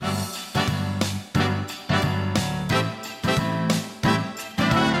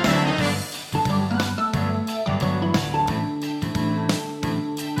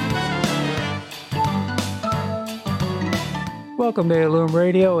Welcome to Heirloom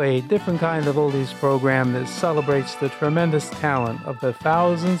Radio, a different kind of oldies program that celebrates the tremendous talent of the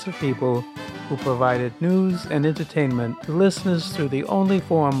thousands of people who provided news and entertainment to listeners through the only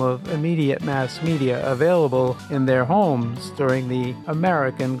form of immediate mass media available in their homes during the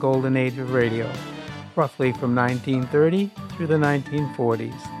American Golden Age of radio, roughly from 1930 through the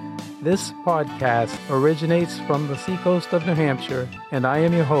 1940s. This podcast originates from the seacoast of New Hampshire, and I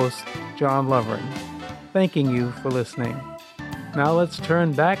am your host, John Lovering, thanking you for listening. Now let's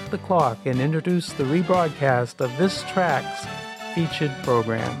turn back the clock and introduce the rebroadcast of this track's featured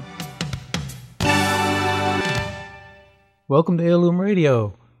program. Welcome to Heirloom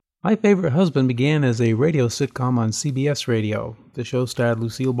Radio. My Favorite Husband began as a radio sitcom on CBS Radio. The show starred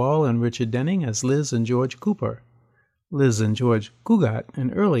Lucille Ball and Richard Denning as Liz and George Cooper. Liz and George Cugat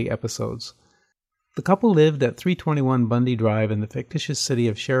in early episodes. The couple lived at 321 Bundy Drive in the fictitious city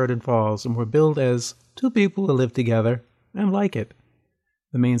of Sheridan Falls and were billed as two people who live together and like it.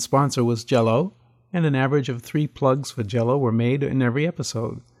 The main sponsor was Jell-O, and an average of 3 plugs for Jell-O were made in every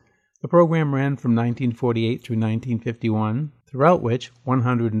episode. The program ran from 1948 through 1951, throughout which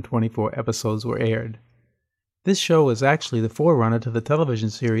 124 episodes were aired. This show was actually the forerunner to the television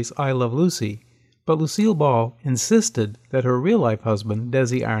series I Love Lucy, but Lucille Ball insisted that her real-life husband,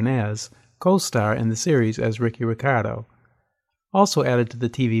 Desi Arnaz, co-star in the series as Ricky Ricardo. Also added to the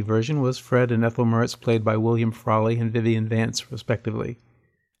TV version was Fred and Ethel Mertz, played by William Frawley and Vivian Vance, respectively.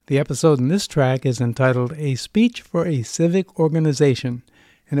 The episode in this track is entitled A Speech for a Civic Organization,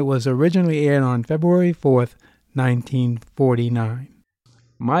 and it was originally aired on February 4th, 1949.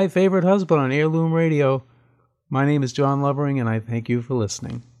 My Favorite Husband on Heirloom Radio. My name is John Lovering, and I thank you for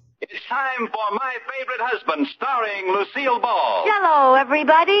listening. It's time for My Favorite Husband, starring Lucille Ball. Hello,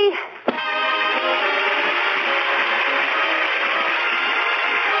 everybody.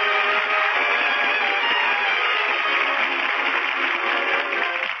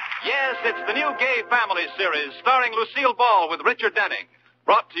 Yes, it's the new Gay Family series starring Lucille Ball with Richard Denning.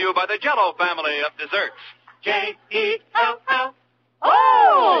 Brought to you by the Jell-O family of desserts. J-E-L-L.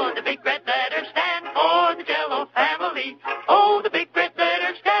 Oh, the big red letters stand for the Jell-O family. Oh, the big red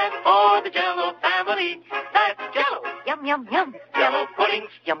letters stand for the Jell-O family. That's Jell-O. Yum, yum, yum. Jell-O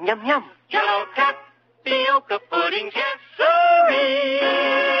puddings. Yum, yum, yum. Jell-O tapioca puddings. Yes, sirree.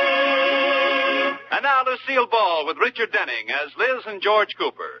 And now Lucille Ball with Richard Denning as Liz and George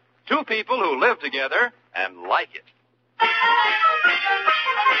Cooper. Two people who live together and like it.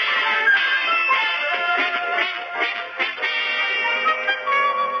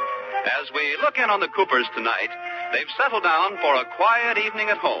 As we look in on the Coopers tonight, they've settled down for a quiet evening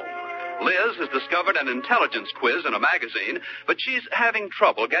at home. Liz has discovered an intelligence quiz in a magazine, but she's having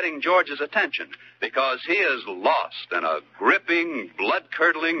trouble getting George's attention because he is lost in a gripping,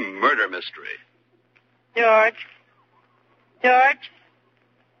 blood-curdling murder mystery. George. George.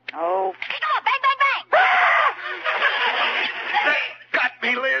 Oh. Bang, bang, bang. Got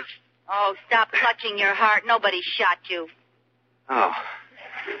me, Liz. Oh, stop clutching your heart. Nobody shot you. Oh,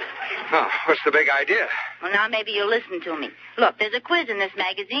 what's the big idea? Well, now maybe you'll listen to me. Look, there's a quiz in this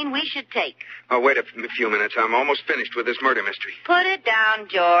magazine we should take. Oh, wait a few minutes. I'm almost finished with this murder mystery. Put it down,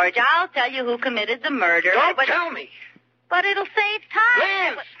 George. I'll tell you who committed the murder. Don't tell me. But it'll save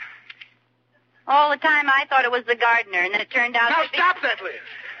time. Liz! All the time I thought it was the gardener, and then it turned out Now to be... stop that, Liz.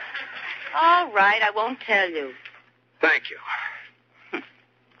 All right, I won't tell you. Thank you.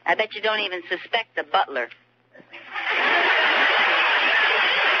 I bet you don't even suspect the butler.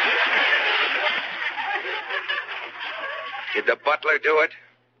 Did the butler do it?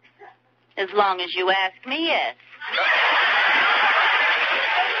 As long as you ask me, yes.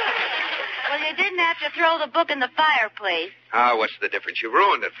 Well, you didn't have to throw the book in the fireplace. What's the difference? You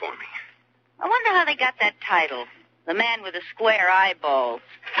ruined it for me. I wonder how they got that title. The Man with the Square Eyeballs.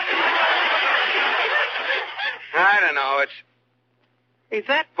 I don't know. Hey,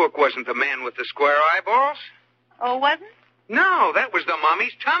 that book wasn't The Man with the Square Eyeballs. Oh, wasn't? No, that was the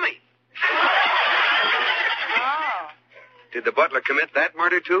mummy's tummy. Oh. Did the butler commit that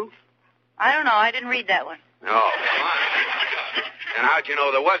murder, too? I don't know. I didn't read that one. Oh, come on. And how'd you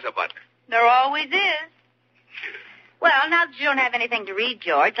know there was a butler? There always is. Well, now that you don't have anything to read,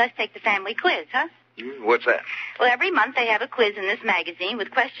 George, let's take the family quiz, huh? What's that? Well, every month they have a quiz in this magazine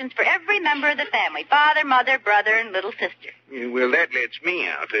with questions for every member of the family. Father, mother, brother, and little sister. Well, that lets me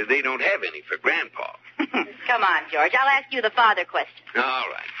out. They don't have any for Grandpa. Come on, George. I'll ask you the father question. All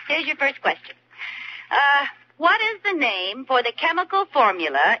right. Here's your first question. What is the name for the chemical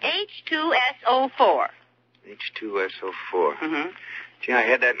formula H2SO4? H2SO4. Mm-hmm. Gee, I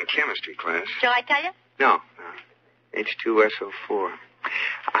had that in chemistry class. Shall I tell you? No. H2SO4.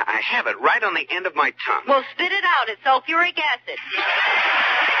 I have it right on the end of my tongue. Well, spit it out. It's sulfuric acid.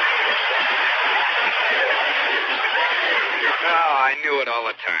 Oh, I knew it all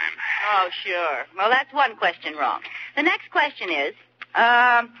the time. Oh, sure. Well, that's one question wrong. The next question is,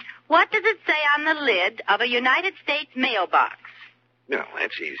 what does it say on the lid of a United States mailbox? No,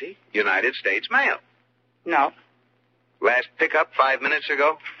 that's easy. United States Mail. No. Last pickup 5 minutes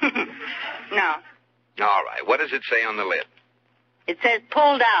ago? No. All right. What does it say on the lid? It says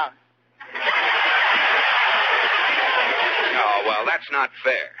pull down. Oh, well, that's not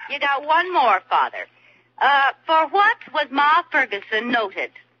fair. You got one more, Father. For what was Ma Ferguson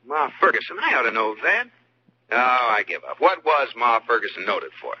noted? Ma Ferguson, I ought to know that. Oh, I give up. What was Ma Ferguson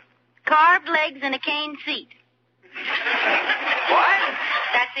noted for? Carved legs and a cane seat. What?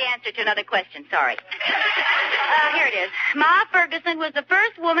 That's the answer to another question. Sorry. Here it is. Ma Ferguson was the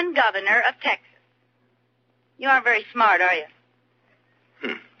first woman governor of Texas. You aren't very smart, are you?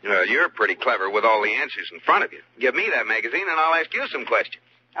 Well, you're pretty clever with all the answers in front of you. Give me that magazine and I'll ask you some questions.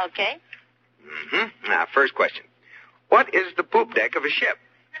 Okay. Now, first question. What is the poop deck of a ship?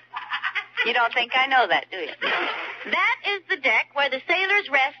 You don't think I know that, do you? That is the deck where the sailors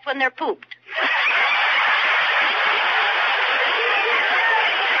rest when they're pooped.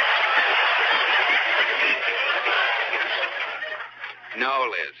 No,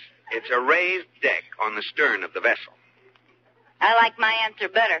 Liz. It's a raised deck on the stern of the vessel. I like my answer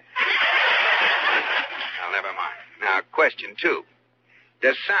better. Now, never mind. Now, question 2.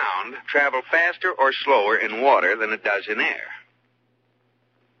 Does sound travel faster or slower in water than it does in air?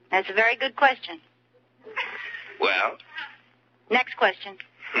 That's a very good question. Well? Next question.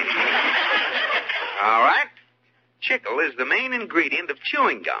 All right. Chicle is the main ingredient of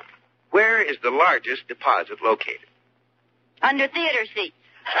chewing gum. Where is the largest deposit located? Under theater seats.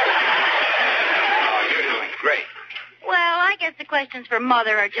 Oh, you're doing great. Well, I guess the questions for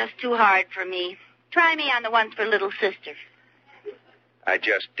Mother are just too hard for me. Try me on the ones for little sister. I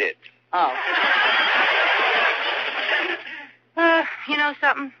just did. Oh. You know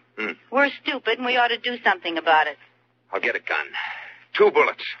something? We're stupid, and we ought to do something about it. I'll get a gun. 2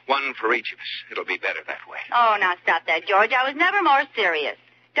 bullets, one for each of us. It'll be better that way. Oh, now stop that, George. I was never more serious.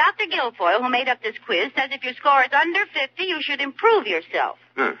 Dr. Guilfoyle, who made up this quiz, says if your score is under 50, you should improve yourself.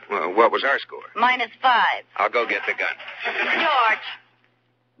 Well, what was our score? -5. I'll go get the gun. George,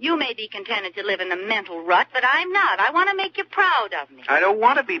 you may be contented to live in a mental rut, but I'm not. I want to make you proud of me. I don't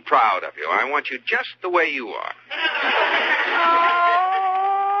want to be proud of you. I want you just the way you are. Oh.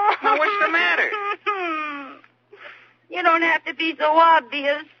 Now, what's the matter? You don't have to be so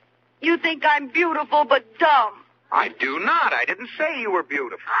obvious. You think I'm beautiful but dumb. I do not. I didn't say you were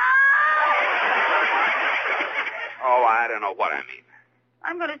beautiful. Oh, I don't know what I mean.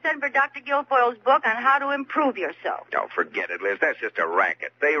 I'm going to send for Dr. Guilfoyle's book on how to improve yourself. Don't forget it, Liz. That's just a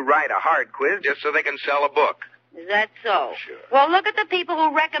racket. They write a hard quiz just so they can sell a book. Is that so? Sure. Well, look at the people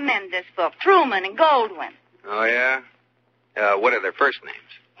who recommend this book. Truman and Goldwyn. Oh, yeah? What are their first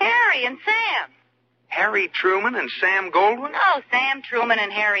names? Harry and Sam. Harry Truman and Sam Goldwyn? Oh, Sam Truman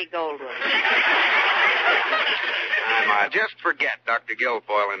and Harry Goldwyn. Just forget Dr.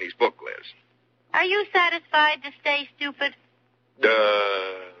 Guilfoyle and his book, Liz. Are you satisfied to stay stupid? Yep.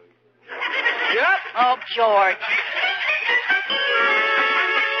 Oh, George.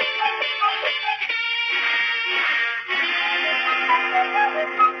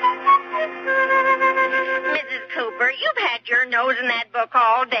 Mrs. Cooper, you've had your nose in that book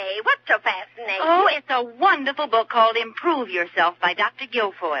all day. What's so fascinating? Oh, it's a wonderful book called Improve Yourself by Dr.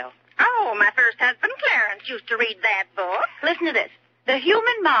 Guilfoyle. Oh, my first husband, Clarence, used to read that book. Listen to this. The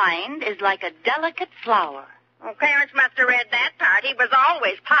human mind is like a delicate flower. Oh, Clarence must have read that part. He was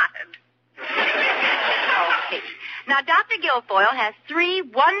always potted. Okay. Now, Dr. Guilfoyle has 3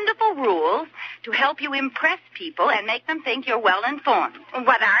 wonderful rules to help you impress people and make them think you're well informed.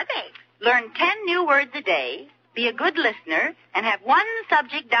 What are they? Learn 10 new words a day, be a good listener, and have one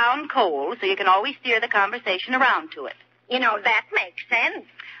subject down cold so you can always steer the conversation around to it. You know, that makes sense.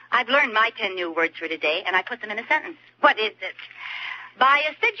 I've learned my 10 new words for today, and I put them in a sentence. What is it? By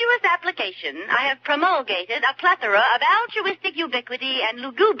assiduous application, I have promulgated a plethora of altruistic ubiquity and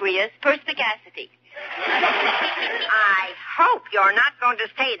lugubrious perspicacity. I hope you're not going to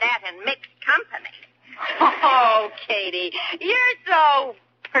say that in mixed company. Oh, Katie, you're so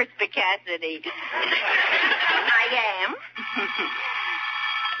perspicacity. I am.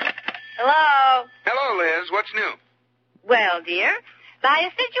 Hello? Hello, Liz. What's new? Well, dear, by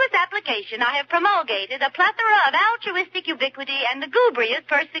assiduous application, I have promulgated a plethora of altruistic ubiquity and lugubrious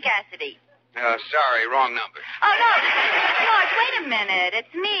perspicacity. Sorry, wrong number. Oh, no. George, wait a minute.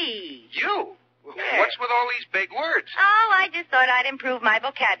 It's me. You? What's with all these big words? Oh, I just thought I'd improve my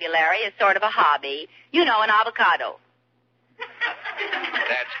vocabulary as sort of a hobby. You know, an avocado.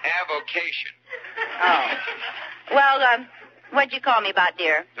 That's avocation. Oh. Well, what'd you call me about,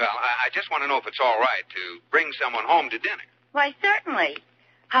 dear? Well, I just want to know if it's all right to bring someone home to dinner. Why, certainly.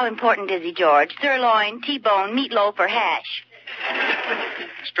 How important is he, George? Sirloin, T-bone, meatloaf, or hash?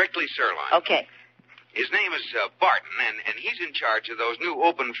 Strictly sirloin. Okay. His name is Barton, and he's in charge of those new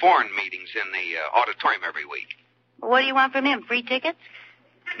open foreign meetings in the auditorium every week. What do you want from him? Free tickets?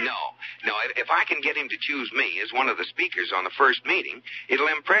 No. If I can get him to choose me as one of the speakers on the first meeting, it'll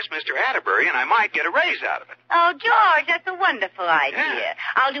impress Mr. Atterbury, and I might get a raise out of it. Oh, George, that's a wonderful idea. Yeah.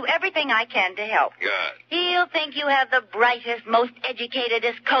 I'll do everything I can to help. Good. He'll think you have the brightest, most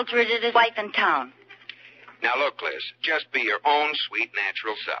educatedest, culturedest wife in town. Now, look, Liz, just be your own sweet,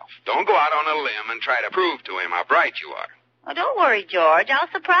 natural self. Don't go out on a limb and try to prove to him how bright you are. Oh, don't worry, George.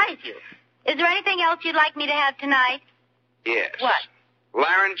 I'll surprise you. Is there anything else you'd like me to have tonight? Yes. What?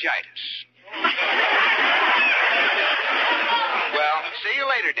 Laryngitis. Well, see you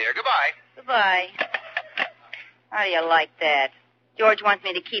later, dear. Goodbye. Goodbye. How do you like that? George wants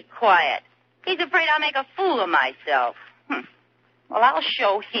me to keep quiet. He's afraid I'll make a fool of myself. Well, I'll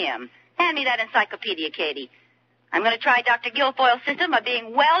show him. Hand me that encyclopedia, Katie. I'm going to try Dr. Guilfoyle's system of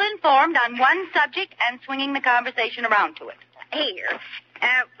being well informed on one subject and swinging the conversation around to it. Here.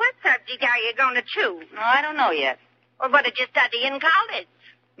 What subject are you going to choose? No, I don't know yet. Or what did you study in college?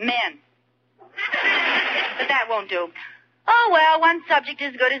 Men. But that won't do. Oh, well, one subject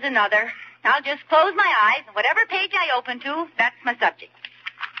is good as another. I'll just close my eyes, and whatever page I open to, that's my subject.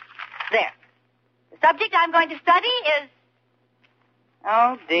 There. The subject I'm going to study is...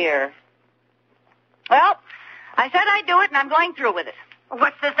 Oh, dear. Well, I said I'd do it, and I'm going through with it.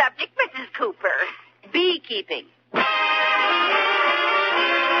 What's the subject, Mrs. Cooper? Beekeeping.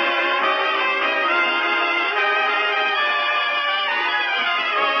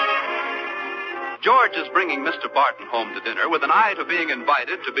 George is bringing Mr. Barton home to dinner with an eye to being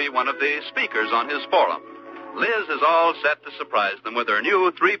invited to be one of the speakers on his forum. Liz is all set to surprise them with her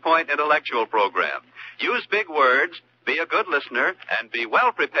new 3-point intellectual program. Use big words, be a good listener, and be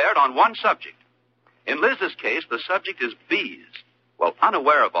well prepared on one subject. In Liz's case, the subject is bees. Well,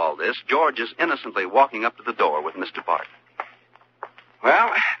 unaware of all this, George is innocently walking up to the door with Mr. Barton.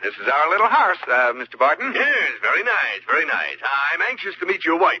 Well, this is our little house, Mr. Barton. Yes, very nice, very nice. I'm anxious to meet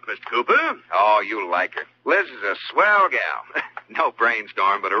your wife, Mr. Cooper. Oh, you'll like her. Liz is a swell gal. No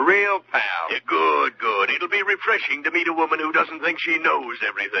brainstorm, but a real pal. Yeah, good. It'll be refreshing to meet a woman who doesn't think she knows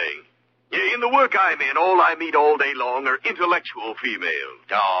everything. Yeah, in the work I'm in, all I meet all day long are intellectual females.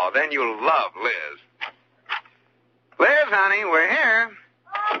 Oh, then you'll love Liz. Liz, honey, we're here.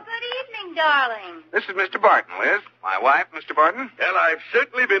 Oh, good evening, darling. This is Mr. Barton, Liz. My wife, Mr. Barton. Well, I've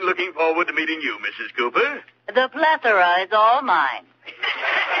certainly been looking forward to meeting you, Mrs. Cooper. The plethora is all mine.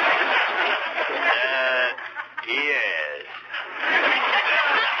 Yes.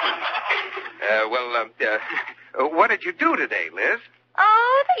 What did you do today, Liz?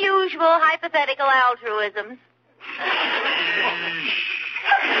 Oh, the usual hypothetical altruisms.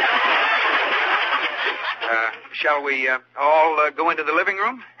 Shall we all go into the living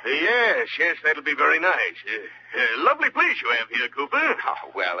room? Yes, that'll be very nice. Lovely place you have here, Cooper.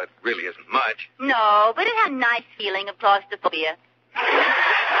 Oh, well, it really isn't much. No, but it has a nice feeling of claustrophobia.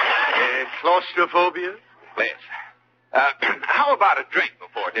 Claustrophobia? Liz, how about a drink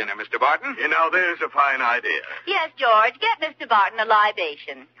before dinner, Mr. Barton? There's a fine idea. Yes, George, get Mr. Barton a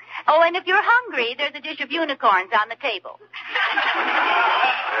libation. Oh, and if you're hungry, there's a dish of unicorns on the table.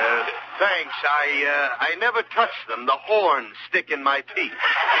 Thanks. I never touch them. The horns stick in my teeth.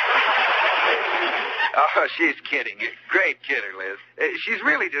 Oh, she's kidding. Great kidder, Liz. She's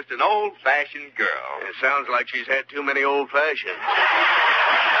really just an old-fashioned girl. It sounds like she's had too many old-fashions.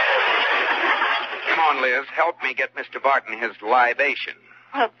 Come on, Liz. Help me get Mr. Barton his libation.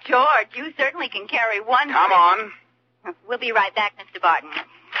 Well, George, you certainly can carry one. Come on. We'll be right back, Mr. Barton.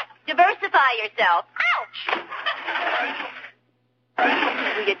 Diversify yourself. Ouch!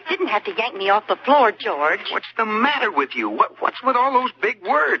 You didn't have to yank me off the floor, George. What's the matter with you? What's with all those big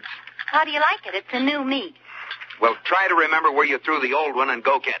words? How do you like it? It's a new me. Well, try to remember where you threw the old one and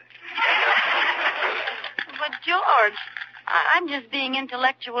go get it. But, George, I'm just being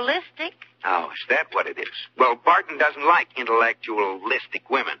intellectualistic. Oh, is that what it is? Well, Barton doesn't like intellectualistic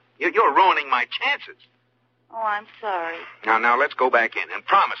women. You're ruining my chances. Oh, I'm sorry. Now, let's go back in and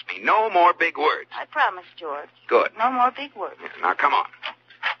promise me no more big words. I promise, George. Good. No more big words. Now, come on.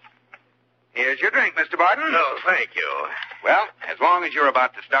 Here's your drink, Mr. Barton. No, thank you. Well, as long as you're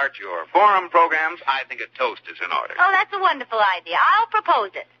about to start your forum programs, I think a toast is in order. Oh, that's a wonderful idea. I'll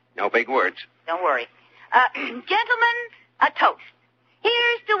propose it. No big words. Don't worry. Gentlemen, a toast.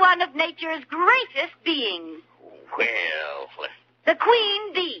 Here's to one of nature's greatest beings. Well, The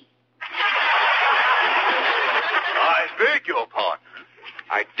queen bee. I beg your pardon.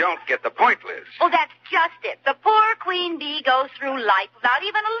 I don't get the point, Liz. Oh, that's just it. The poor queen bee goes through life without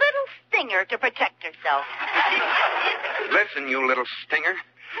even a little stinger to protect herself. Listen, you little stinger.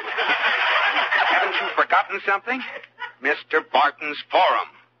 Haven't you forgotten something? Mr. Barton's Forum.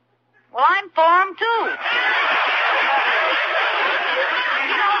 Well, I'm for 'em, too.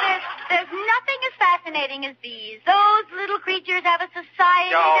 You know, there's nothing as fascinating as bees. Those little creatures have a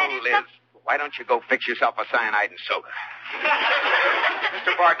society that Oh, is... Liz, why don't you go fix yourself a cyanide and soda?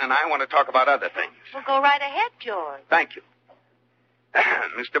 Mr. Barton and I want to talk about other things. Well, go right ahead, George. Thank you.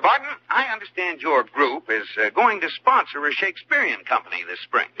 Mr. Barton, I understand your group is going to sponsor a Shakespearean company this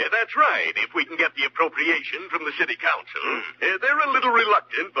spring. Yeah, that's right, if we can get the appropriation from the city council. They're a little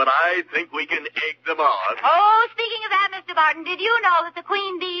reluctant, but I think we can egg them on. Oh, speaking of that, Mr. Barton, did you know that the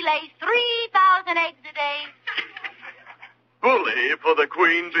queen bee lays 3,000 eggs a day? Bully for the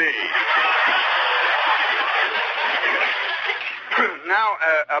queen bee. Now,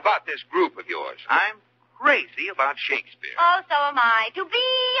 about this group of yours. I'm crazy about Shakespeare. Oh, so am I. To be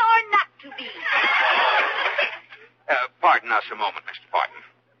or not to be? Pardon us a moment, Mr. Barton.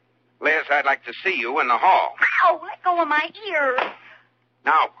 Liz, I'd like to see you in the hall. Ow, let go of my ear.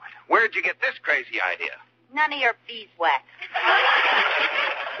 Now, where'd you get this crazy idea? None of your beeswax.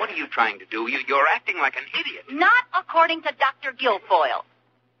 What are you trying to do? You're acting like an idiot. Not according to Dr. Guilfoyle.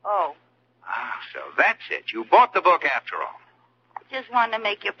 Oh, Ah, so that's it. You bought the book after all. just wanted to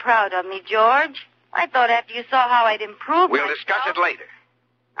make you proud of me, George. I thought after you saw how I'd improved We'll myself... discuss it later.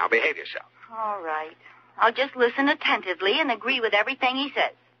 Now, behave yourself. All right. I'll just listen attentively and agree with everything he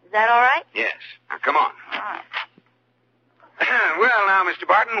says. Is that all right? Yes. Now, come on. All right. Well, now, Mr.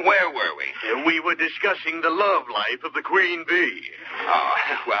 Barton, where were we? We were discussing the love life of the queen bee. Oh,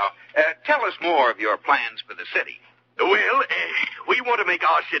 well, tell us more of your plans for the city. Well, we want to make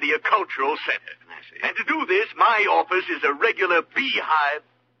our city a cultural center. I see. And to do this, my office is a regular beehive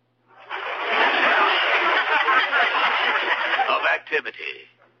of activity.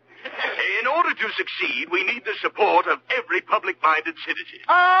 In order to succeed, we need the support of every public-minded citizen.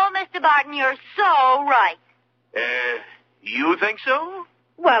 Oh, Mr. Barton, you're so right. You think so?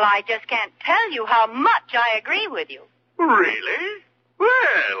 Well, I just can't tell you how much I agree with you. Really?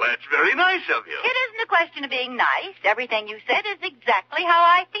 Well, that's very nice of you. It isn't a question of being nice. Everything you said is exactly how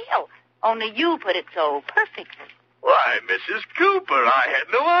I feel. Only you put it so perfectly. Why, Mrs. Cooper, I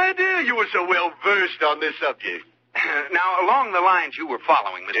had no idea you were so well versed on this subject. Now, along the lines you were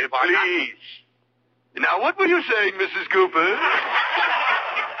following, Mr. Barton... Please. Now, what were you saying, Mrs. Cooper?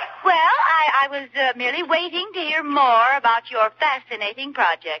 Well, I was merely waiting to hear more about your fascinating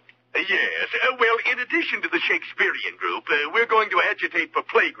project. Yes. Well, in addition to the Shakespearean group, we're going to agitate for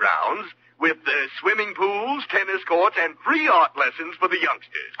playgrounds with swimming pools, tennis courts, and free art lessons for the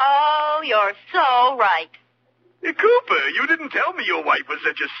youngsters. Oh, you're so right. Cooper, you didn't tell me your wife was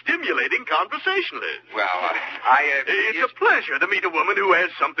such a stimulating conversationalist. Well, It's a pleasure to meet a woman who has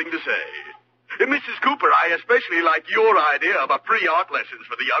something to say. Mrs. Cooper, I especially like your idea about free art lessons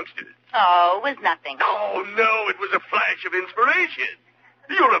for the youngsters. Oh, it was nothing. Oh, no, it was a flash of inspiration.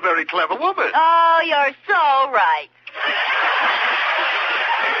 You're a very clever woman. Oh, you're so right.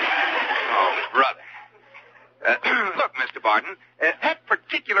 Oh, brother. Look, Mr. Barton, that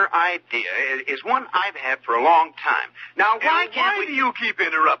particular idea is one I've had for a long time. Now, why Why do you keep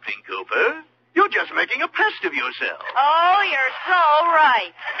interrupting, Cooper? You're just making a pest of yourself. Oh, you're so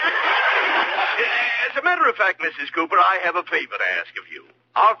right. As a matter of fact, Mrs. Cooper, I have a favor to ask of you.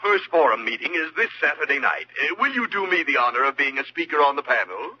 Our first forum meeting is this Saturday night. Will you do me the honor of being a speaker on the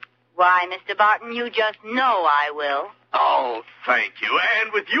panel? Why, Mr. Barton, you just know I will. Oh, thank you.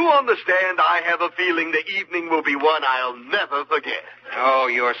 And with you on the stand, I have a feeling the evening will be one I'll never forget. Oh,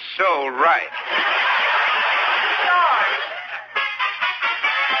 you're so right.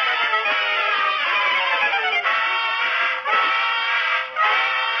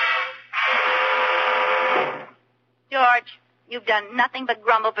 George, you've done nothing but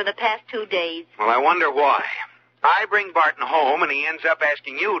grumble for the past 2 days. Well, I wonder why. I bring Barton home, and he ends up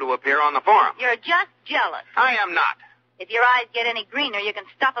asking you to appear on the forum. You're just jealous. I am not. If your eyes get any greener, you can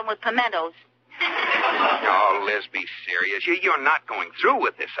stuff them with pimentos. Oh, Liz, be serious. You're not going through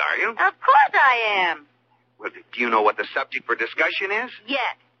with this, are you? Of course I am. Well, do you know what the subject for discussion is?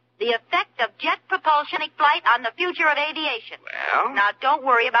 Yes. The effect of jet propulsion flight on the future of aviation. Well? Now, don't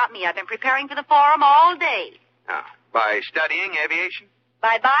worry about me. I've been preparing for the forum all day. By studying aviation?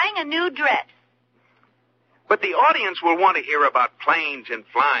 By buying a new dress. But the audience will want to hear about planes and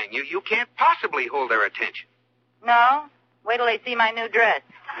flying. You can't possibly hold their attention. No? Wait till they see my new dress.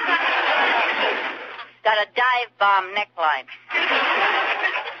 Got a dive bomb neckline.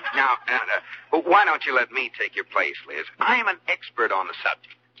 Now, why don't you let me take your place, Liz? I am an expert on the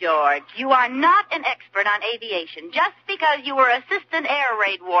subject. George, you are not an expert on aviation just because you were assistant air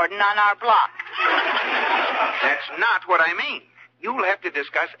raid warden on our block. That's not what I mean. You'll have to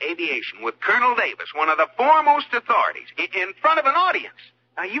discuss aviation with Colonel Davis, one of the foremost authorities, in front of an audience.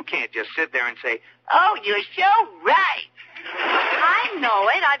 Now, you can't just sit there and say, "Oh, you're so right." I know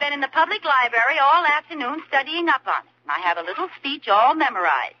it. I've been in the public library all afternoon studying up on it. I have a little speech all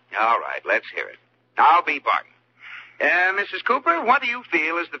memorized. All right, let's hear it. I'll be Barton. Mrs. Cooper, what do you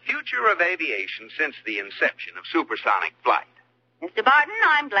feel is the future of aviation since the inception of supersonic flight? Mr. Barton,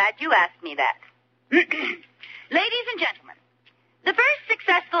 I'm glad you asked me that. Ladies and gentlemen, the first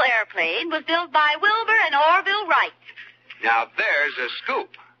successful airplane was built by Wilbur and Orville Wright. Now, there's a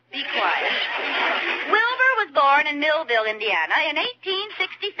scoop. Be quiet. Wilbur was born in Millville, Indiana in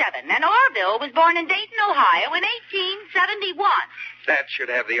 1867, and Orville was born in Dayton, Ohio in 1871. That should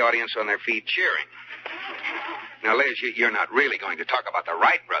have the audience on their feet cheering. Now, Liz, you're not really going to talk about the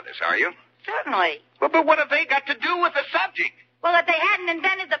Wright brothers, are you? Certainly. Well, but what have they got to do with the subject? Well, if they hadn't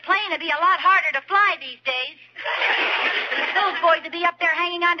invented the plane, it'd be a lot harder to fly these days. Those boys would be up there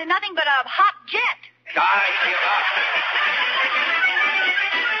hanging on to nothing but a hot jet. I give up.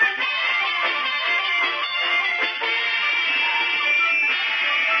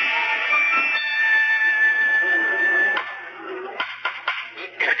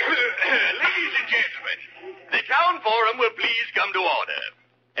 Ladies and gentlemen, the town forum will please come to order.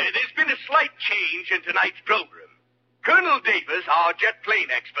 There's been a slight change in tonight's program. Colonel Davis, our jet plane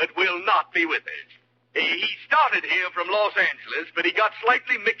expert, will not be with us. He started here from Los Angeles, but he got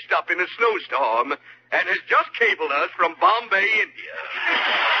slightly mixed up in a snowstorm and has just cabled us from Bombay, India.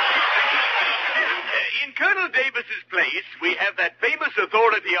 In Colonel Davis's place, we have that famous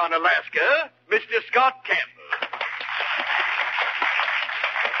authority on Alaska, Mr. Scott Campbell.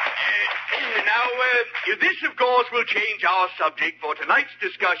 Now, this, of course, will change our subject for tonight's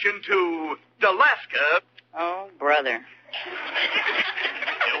discussion to Alaska. Oh, brother.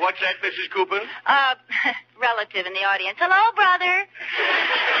 What's that, Mrs. Cooper? Relative in the audience. Hello, brother.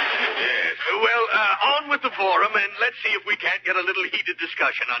 Yes. Well, on with the forum, and let's see if we can't get a little heated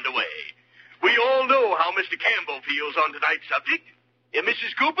discussion underway. We all know how Mr. Campbell feels on tonight's subject.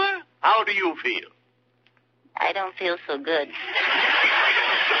 Mrs. Cooper, how do you feel? I don't feel so good.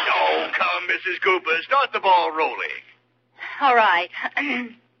 Oh, come, Mrs. Cooper. Start the ball rolling. All right.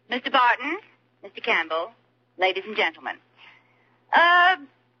 Mr. Barton, Mr. Campbell, ladies and gentlemen.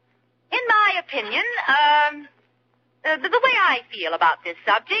 In my opinion, the way I feel about this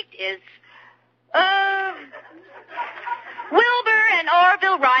subject is, Wilbur and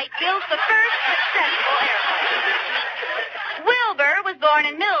Orville Wright built the first successful airplane. Wilbur was born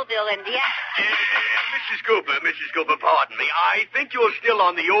in Millville, Indiana. Mrs. Cooper, pardon me. I think you're still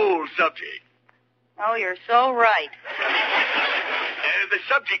on the old subject. Oh, you're so right. The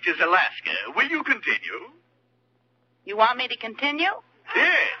subject is Alaska. Will you continue? You want me to continue?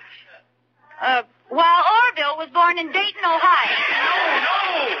 Yes. While Orville was born in Dayton, Ohio.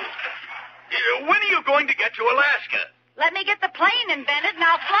 No. When are you going to get to Alaska? Let me get the plane invented and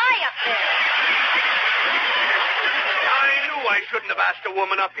I'll fly up there. I knew I shouldn't have asked a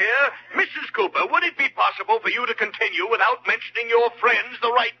woman up here. Mrs. Cooper, would it be possible for you to continue without mentioning your friends,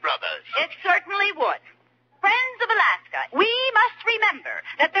 the Wright brothers? It certainly would. Friends of Alaska, we must remember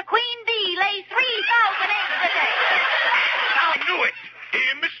that the Queen Bee lays 3,000 eggs a day. I knew it.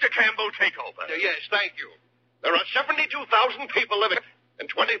 Mr. Campbell, take over. Yes, thank you. There are 72,000 people living, and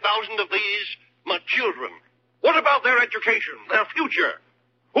 20,000 of these are children. What about their education, their future?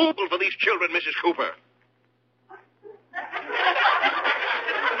 Who will for these children, Mrs. Cooper?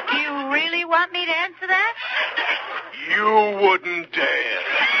 Do you really want me to answer that? You wouldn't dare.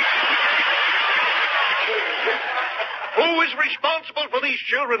 Who is responsible for these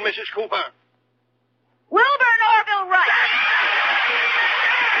children, Mrs. Cooper? Wilbur and Orville Wright.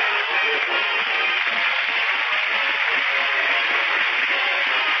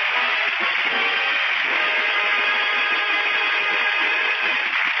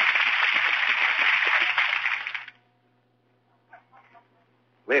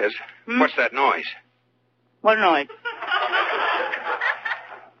 Liz, what's that noise? What noise?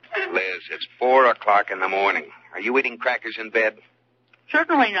 Liz, it's 4 o'clock in the morning. Are you eating crackers in bed?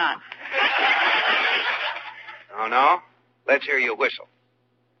 Certainly not. Oh, no? Let's hear you whistle.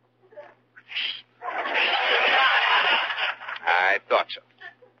 I thought so.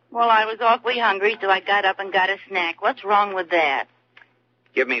 Well, I was awfully hungry, so I got up and got a snack. What's wrong with that?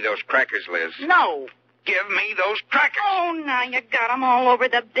 Give me those crackers, Liz. No. Give me those crackers. Oh, now you got 'em all over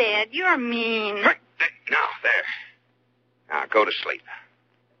the bed. You're mean. Right. Now, there. Now, go to sleep.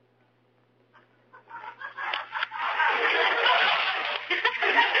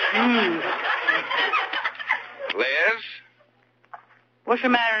 Liz? What's the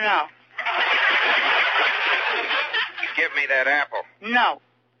matter now? Give me that apple. No.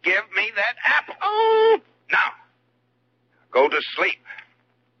 Give me that apple. Oh! Now, go to sleep.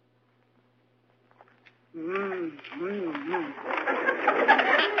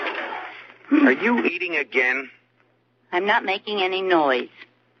 Are you eating again? I'm not making any noise.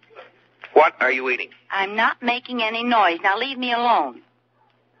 What are you eating? I'm not making any noise. Now leave me alone.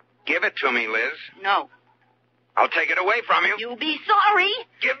 Give it to me, Liz. No. I'll take it away from you. You'll be sorry.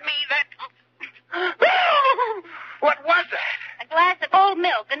 Give me that. What was that? A glass of cold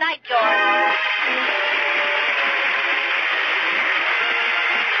milk. Good night, George.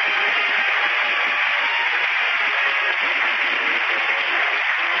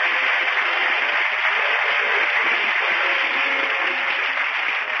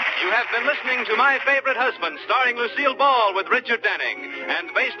 You have been listening to My Favorite Husband, starring Lucille Ball with Richard Denning, and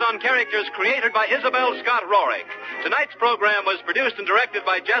based on characters created by Isabel Scott Rorick. Tonight's program was produced and directed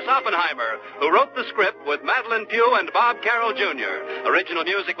by Jess Oppenheimer, who wrote the script with Madeline Pugh and Bob Carroll Jr. Original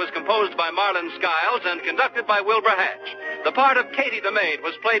music was composed by Marlon Skiles and conducted by Wilbur Hatch. The part of Katie the Maid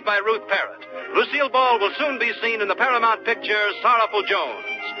was played by Ruth Parrott. Lucille Ball will soon be seen in the Paramount picture Sorrowful Jones.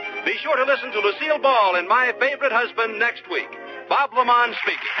 Be sure to listen to Lucille Ball in My Favorite Husband next week. Bob Lamont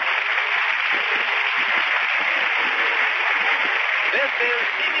speaking. This is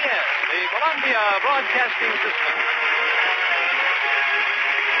CBS, the Columbia Broadcasting System.